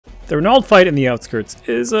The Renald fight in the outskirts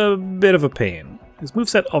is a bit of a pain. His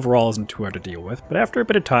moveset overall isn't too hard to deal with, but after a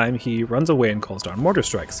bit of time he runs away and calls down mortar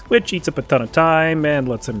strikes, which eats up a ton of time and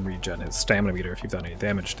lets him regen his stamina meter if you've done any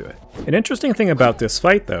damage to it. An interesting thing about this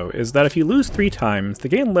fight though is that if you lose 3 times, the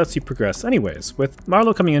game lets you progress anyways, with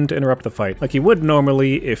Marlowe coming in to interrupt the fight like he would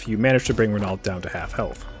normally if you managed to bring Renald down to half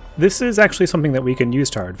health. This is actually something that we can use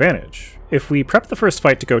to our advantage. If we prep the first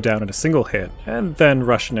fight to go down in a single hit, and then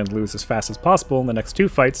rush in and lose as fast as possible in the next 2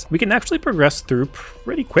 fights, we can actually progress through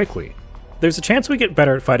pretty quickly. There's a chance we get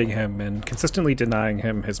better at fighting him and consistently denying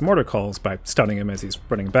him his mortar calls by stunning him as he's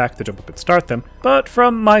running back to jump up and start them, but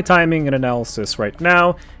from my timing and analysis right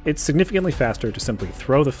now, it's significantly faster to simply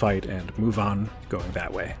throw the fight and move on going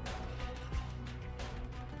that way.